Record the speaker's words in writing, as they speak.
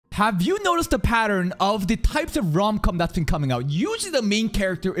Have you noticed the pattern of the types of rom-com that's been coming out? Usually the main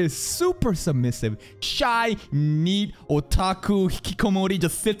character is super submissive, shy, neat, otaku, hikikomori,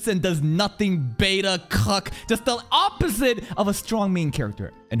 just sits and does nothing, beta, cuck, just the opposite of a strong main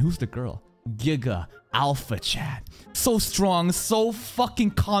character. And who's the girl? Giga, alpha chat. So strong, so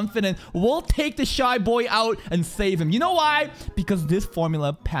fucking confident. We'll take the shy boy out and save him. You know why? Because this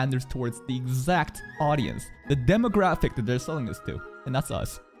formula panders towards the exact audience, the demographic that they're selling this to. And that's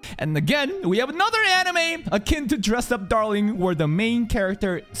us. And again, we have another anime akin to Dress Up Darling, where the main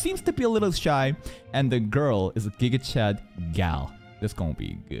character seems to be a little shy and the girl is a Giga Chad gal. This gonna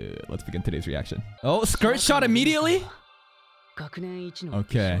be good. Let's begin today's reaction. Oh, skirt shot immediately?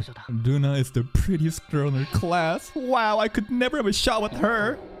 Okay. Luna is the prettiest girl in her class. Wow, I could never have a shot with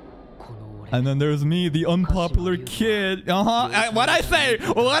her. And then there's me, the unpopular kid. What'd I say?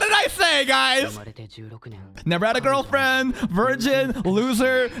 What did I say, guys? Never had a girlfriend, virgin,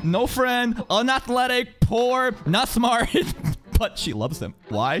 loser, no friend, unathletic, poor, not smart. But she loves him.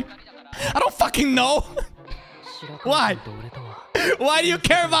 Why? I don't fucking know. Why? Why do you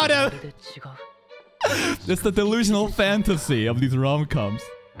care about him? It's the delusional fantasy of these rom-coms.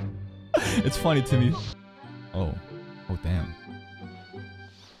 It's funny to me. Oh. Oh, damn.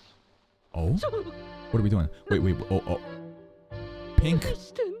 Oh? What are we doing? Wait. Oh. Pink.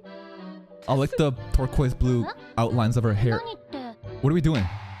 I like the turquoise blue outlines of her hair. What are we doing?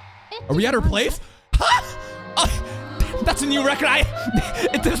 Are we at her place? Huh? That's a new record.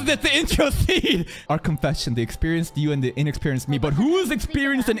 It's the intro scene. Our confession, the experienced you and the inexperienced me. But who is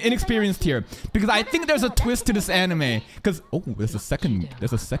experienced and inexperienced here? Because I think there's a twist to this anime. Because there's a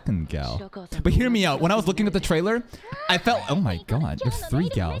second gal. But hear me out. When I was looking at the trailer, I felt, oh my god, there's 3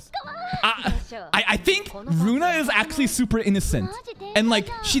 gals. I think Runa is actually super innocent. And like,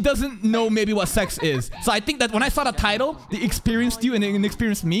 she doesn't know maybe what sex is. So I think that when I saw the title, the experienced you and the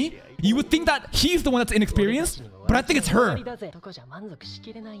inexperienced me, you would think that he's the one that's inexperienced. But I think it's her.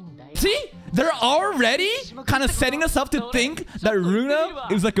 See? They're already kind of setting us up to think that Runa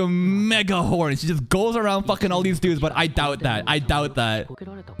is like a mega whore and she just goes around fucking all these dudes, but I doubt that. I doubt that.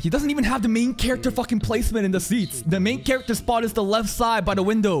 He doesn't even have the main character fucking placement in the seats. The main character spot is the left side by the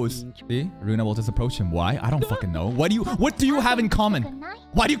windows. See? Runa will just approach him. Why? I don't fucking know. What do you have in common?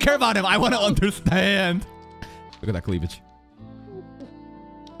 Why do you care about him? I want to understand. Look at that cleavage.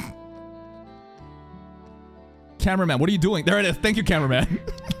 Cameraman, what are you doing? There it is. Thank you, cameraman.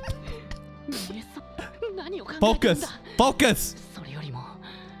 Focus. Focus.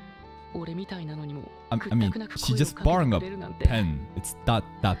 I mean, she's just borrowing a pen. It's not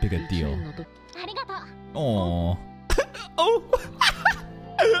that big a deal. Oh. Oh.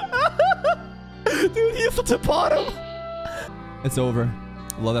 Dude, he is such a bottom. It's over.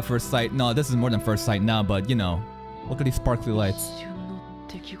 Love at first sight. No, this is more than first sight now, but you know, look at these sparkly lights.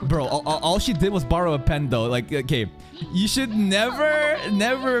 Bro, all she did was borrow a pen though. Like, okay, you should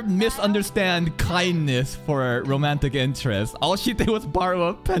never misunderstand kindness for romantic interest. All she did was borrow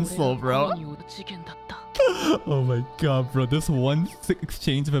a pencil, bro. Oh my god, bro. This one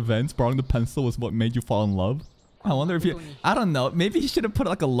exchange of events, borrowing the pencil, was what made you fall in love? I wonder if I don't know. Maybe he should have put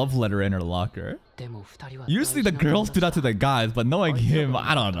like a love letter in her locker. Usually the girls do that to the guys, but knowing him,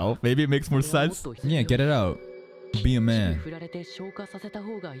 I don't know. Maybe it makes more sense. Yeah, get it out. Be a man.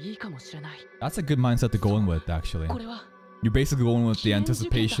 That's a good mindset to go in with, actually. You're basically going with the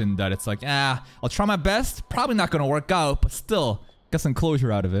anticipation that it's like, I'll try my best. Probably not gonna work out, but still, get some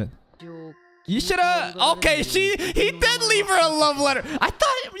closure out of it. You should've... Okay, he did leave her a love letter. I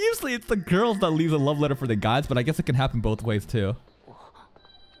thought usually it's the girls that leave a love letter for the guys, but I guess it can happen both ways too.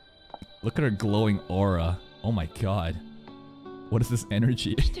 Look at her glowing aura. Oh my god. What is this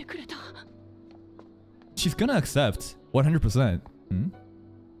energy? She's gonna accept 100%. Hmm?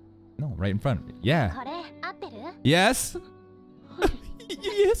 No, right in front. Yeah. Yes.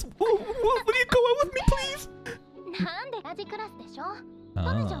 Yes. Will you go out with me, please?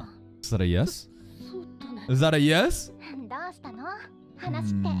 Is that a yes? Is that a yes?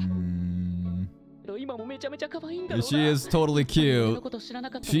 She is totally cute.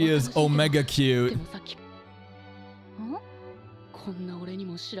 She is omega cute.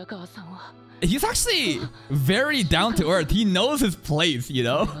 He's actually very down to earth. He knows his place, you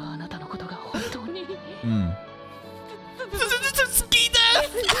know?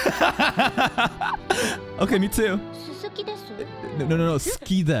 Okay, me too. No.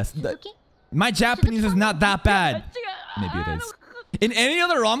 Ski desu. My Japanese is not that bad. Maybe it is. In any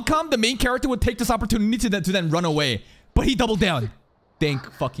other rom-com, the main character would take this opportunity to then run away. But he doubled down.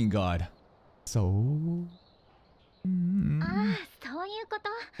 Thank fucking God. So...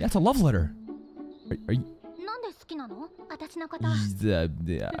 Yeah, it's a love letter. Are you...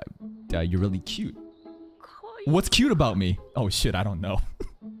 You're really cute. What's cute about me? Oh shit, I don't know.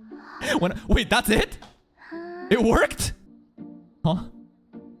 Wait, that's it? It worked? Huh?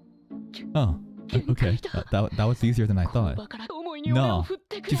 Oh, okay. That was easier than I thought. No,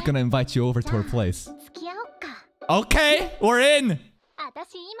 she's gonna invite you over to her place. Okay, we're in!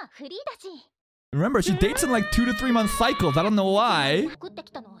 Remember, she dates in like 2 to 3 month cycles. I don't know why.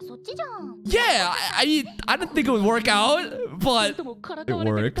 Yeah, I didn't think it would work out, but it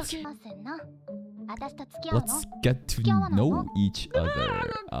worked. Let's get to know each other.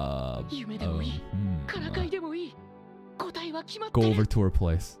 Go over to her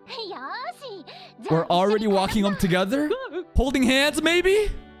place. We're already walking up together? Holding hands, maybe?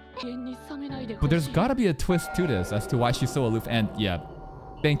 But there's gotta be a twist to this as to why she's so aloof. And yeah,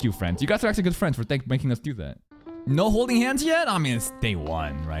 thank you, friends. You guys are actually good friends for making us do that. No holding hands yet? I mean, it's day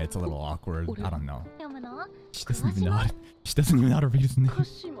 1, right? It's a little awkward. I don't know. She doesn't even know how to read his name.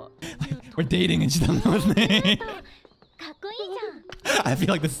 Like, we're dating and she doesn't know his name. I feel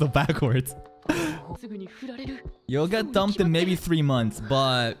like this is so backwards. You'll get dumped in maybe 3 months,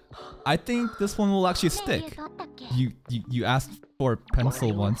 but I think this one will actually stick. You asked for a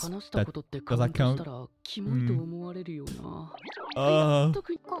pencil once. Does that count?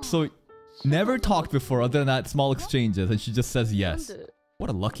 So never talked before other than that small exchanges, and she just says yes. What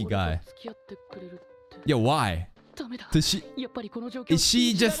a lucky guy. Yeah, why? Is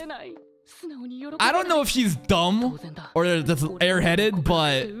she just... I don't know if she's dumb or just airheaded,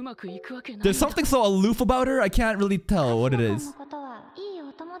 but there's something so aloof about her, I can't really tell what it is.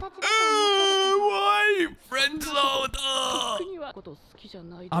 Why? Friend zone.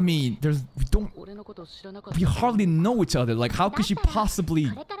 I mean, we hardly know each other. Like, how could she possibly...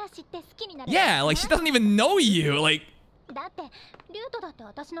 Yeah, like, she doesn't even know you. Like,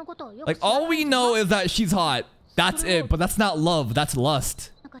 all we know is that she's hot. That's it, but that's not love, that's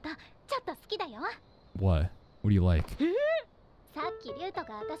lust. What? What do you like? Yeah?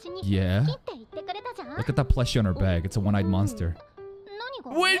 Look at that plushie on her bag. It's a one-eyed monster.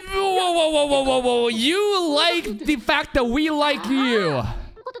 Wait, whoa. You like the fact that we like you.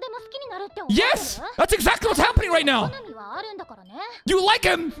 Yes! That's exactly what's happening right now! You like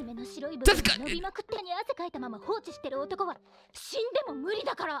him! That's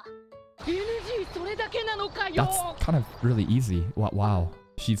kind of really easy. Wow.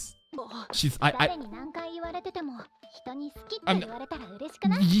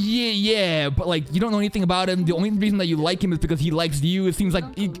 Yeah, but like, you don't know anything about him. The only reason that you like him is because he likes you. It seems like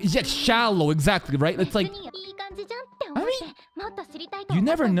he's just shallow, exactly, right? It's like, I mean, you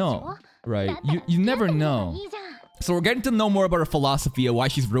never know, right? You never know. So we're getting to know more about her philosophy and why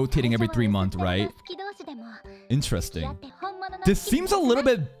she's rotating every 3 months, right? Interesting. This seems a little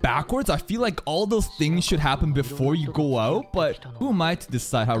bit backwards. I feel like all those things should happen before you go out, but who am I to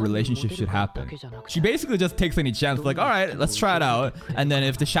decide how relationships should happen? She basically just takes any chance, like, all right, let's try it out. And then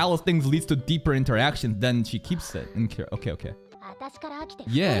if the shallow things leads to deeper interactions, then she keeps it. Okay.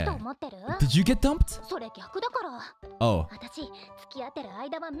 Yeah. Did you get dumped? Oh.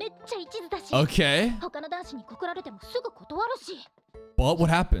 Okay. But what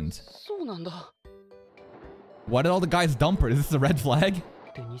happened? Why did all the guys dump her? Is this a red flag?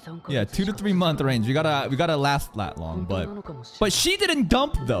 Yeah, 2 to 3 month range. We gotta last that long, but she didn't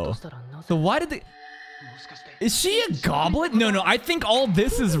dump though. So why did they? Is she a goblet? No. I think all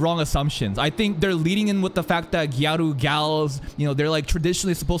this is wrong assumptions. I think they're leading in with the fact that gyaru gals, they're like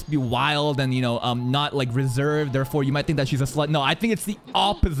traditionally supposed to be wild and not like reserved. Therefore, you might think that she's a slut. No, I think it's the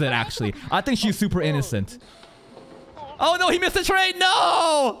opposite actually. I think she's super innocent. Oh no, he missed the train.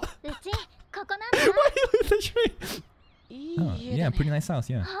 No. Why did he miss the train? Oh, yeah, pretty nice house.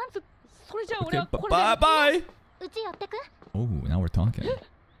 Yeah. Okay, bye. Oh, now we're talking.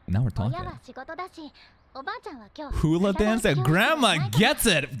 Hula dance? And grandma gets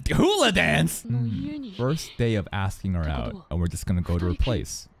it! Hula dance! First day of asking her out, and we're just gonna go to her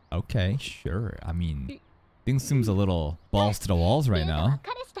place. Okay, sure. I mean, things seems a little balls to the walls right now.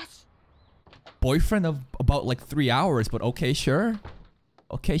 Boyfriend of about like 3 hours, but okay, sure.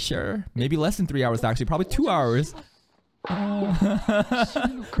 Maybe less than 3 hours actually, probably 2 hours.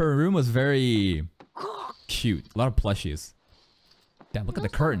 Her room was very cute. A lot of plushies. Damn, look at the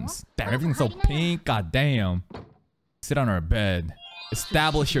curtains. Damn, everything's so pink. God damn. Sit on our bed.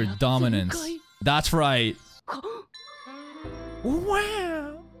 Establish your dominance. That's right.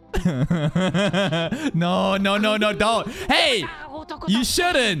 Wow. No, don't. Hey, you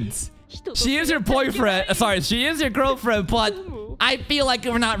shouldn't. She is your boyfriend. Sorry, she is your girlfriend, but I feel like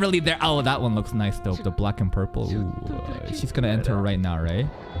we're not really there. Oh, that one looks nice though. The black and purple. Ooh, she's gonna enter right now, right?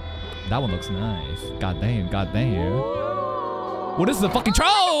 That one looks nice. God damn, god damn. What is the fucking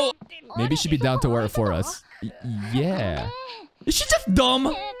troll? Maybe she'd be down to wear it for us. Yeah. Is she just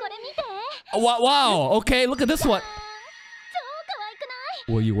dumb? Wow. Okay, look at this one.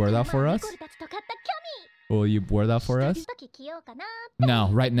 Will you wear that for us? Will you wear that for us? Now,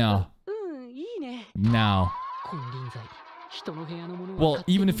 right now. Now. Well,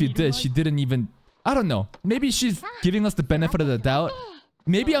 even if you did, she didn't even... I don't know. Maybe she's giving us the benefit of the doubt.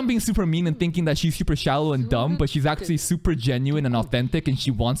 Maybe I'm being super mean and thinking that she's super shallow and dumb, but she's actually super genuine and authentic and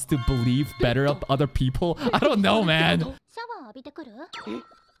she wants to believe better of other people. I don't know, man.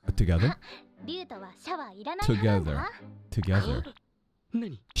 Together? Together.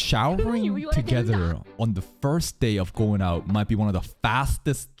 Showering together on the first day of going out might be one of the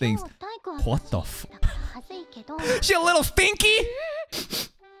fastest things. What the f... She a little stinky?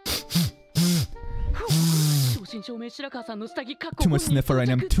 Too much sniffer right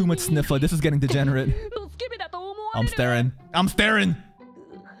now. Too much sniffer. This is getting degenerate. I'm staring. I'm staring.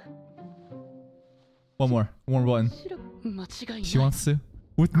 One more. One more button. She wants to?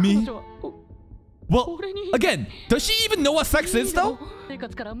 With me? Well, again, does she even know what sex is though?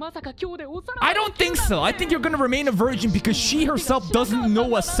 I don't think so. I think you're gonna remain a virgin because she herself doesn't know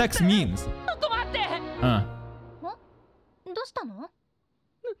what sex means.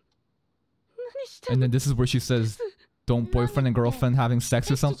 And then this is where she says, don't boyfriend and girlfriend having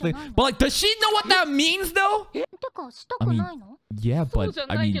sex or something. But like, does she know what that means though? I mean, yeah, but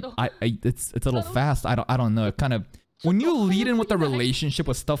I mean, it's a little fast. I don't know. It kind of... When you lead in with a relationship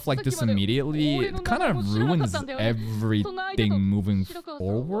with stuff like this immediately, it kind of ruins everything moving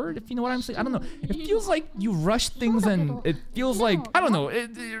forward, if you know what I'm saying. I don't know. It feels like you rush things and it feels like, I don't know,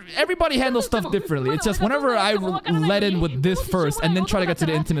 everybody handles stuff differently. It's just whenever I let in with this first and then try to get to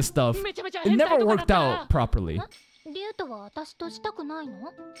the intimate stuff, it never worked out properly. What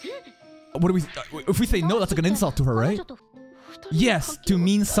do we... If we say no, that's like an insult to her, right? Yes, to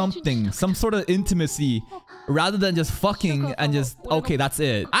mean something. Some sort of intimacy. Rather than just fucking and just... Okay, that's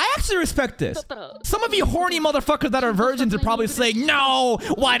it. I actually respect this. Some of you horny motherfuckers that are virgins are probably saying, no,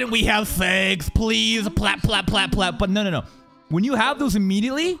 why didn't we have sex? Please, plap, plap, plap, plap. But no. When you have those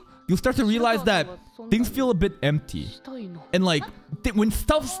immediately, you'll start to realize that things feel a bit empty. And like, when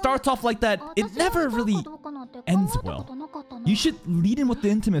stuff starts off like that, it never really ends well. You should lead in with the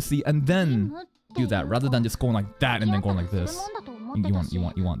intimacy and then do that, rather than just going like that and then going like this.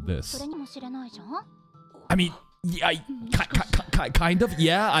 You want this. I mean, yeah, kind of,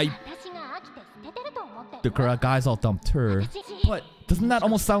 yeah, the guys all dumped her, but doesn't that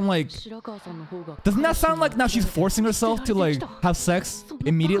almost sound like... Doesn't that sound like now she's forcing herself to like have sex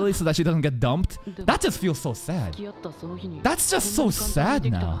immediately so that she doesn't get dumped? That just feels so sad. That's just so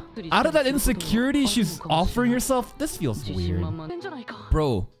sad now. Out of that insecurity she's offering herself, this feels weird.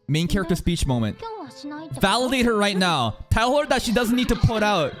 Bro, main character speech moment. Validate her right now. Tell her that she doesn't need to put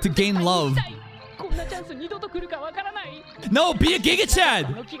out to gain love. No, be a Giga Chad.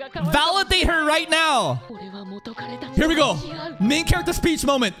 Validate her right now. Here we go. Main character speech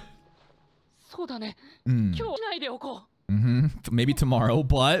moment. Maybe tomorrow,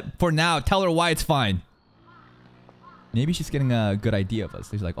 but for now, tell her why it's fine. Maybe she's getting a good idea of us.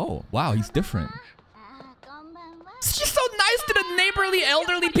 She's like, oh, wow, he's different. She's so nice to the neighborly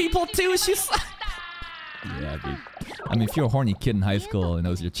elderly people too. She's... Yeah, dude. I mean, if you're a horny kid in high school and it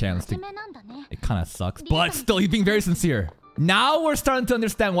was your chance to... It kind of sucks. But still, he's being very sincere. Now we're starting to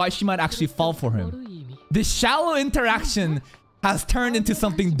understand why she might actually fall for him. This shallow interaction has turned into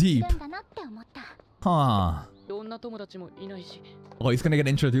something deep. Huh. Oh, he's gonna get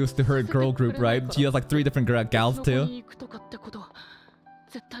introduced to her girl group, right? She has like 3 different gals too.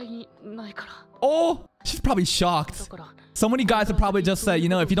 Oh, she's probably shocked. So many guys would probably just say, you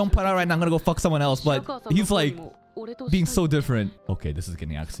know, if you don't put out right now, I'm gonna go fuck someone else. But he's like being so different. Okay, this is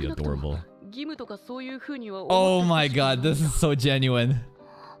getting actually adorable. Oh my god, this is so genuine.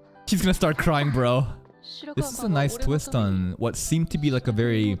 She's gonna start crying, bro. This is a nice twist on what seemed to be like a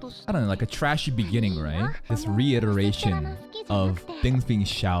very, I don't know, like a trashy beginning, right? This reiteration of things being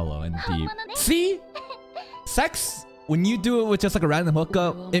shallow and deep. See? Sex, when you do it with just like a random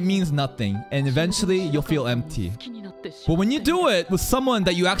hookup, it means nothing. And eventually, you'll feel empty. But when you do it with someone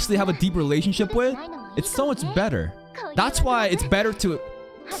that you actually have a deep relationship with, it's so much better. That's why it's better to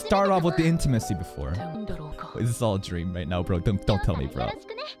start off with the intimacy before. Is this all a dream right now, bro? Don't tell me, bro.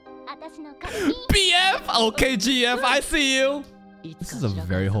 BF! Okay, GF, I see you! This is a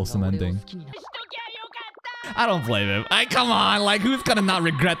very wholesome ending. I don't blame him. Come on, like who's gonna not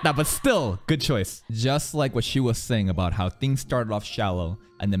regret that? But still, good choice. Just like what she was saying about how things started off shallow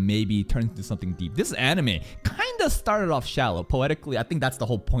and then maybe turned into something deep. This anime kind of started off shallow. Poetically, I think that's the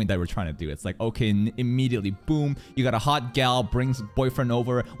whole point that we're trying to do. It's like, okay, immediately, boom, you got a hot gal, brings boyfriend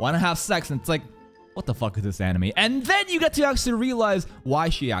over, wanna have sex, and it's like, what the fuck is this anime? And then you get to actually realize why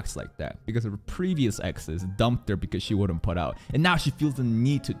she acts like that. Because her previous exes dumped her because she wouldn't put out. And now she feels the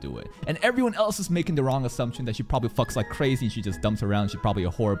need to do it. And everyone else is making the wrong assumption that she probably fucks like crazy and she just dumps around. She's probably a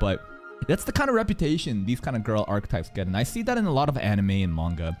whore, but that's the kind of reputation these kind of girl archetypes get. And I see that in a lot of anime and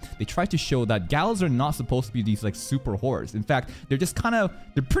manga. They try to show that gals are not supposed to be these like super whores. In fact, they're just kind of,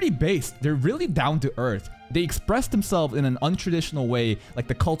 they're pretty base. They're really down to earth. They express themselves in an untraditional way, like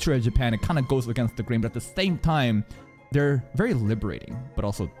the culture of Japan. It kind of goes against the grain, but at the same time, they're very liberating, but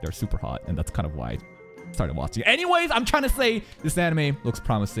also they're super hot. And that's kind of why I started watching. Anyways, I'm trying to say this anime looks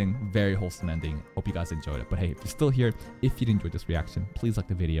promising, very wholesome ending. Hope you guys enjoyed it. But hey, if you're still here, if you enjoyed this reaction, please like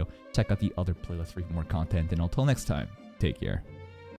the video. Check out the other playlist for even more content. And until next time, take care.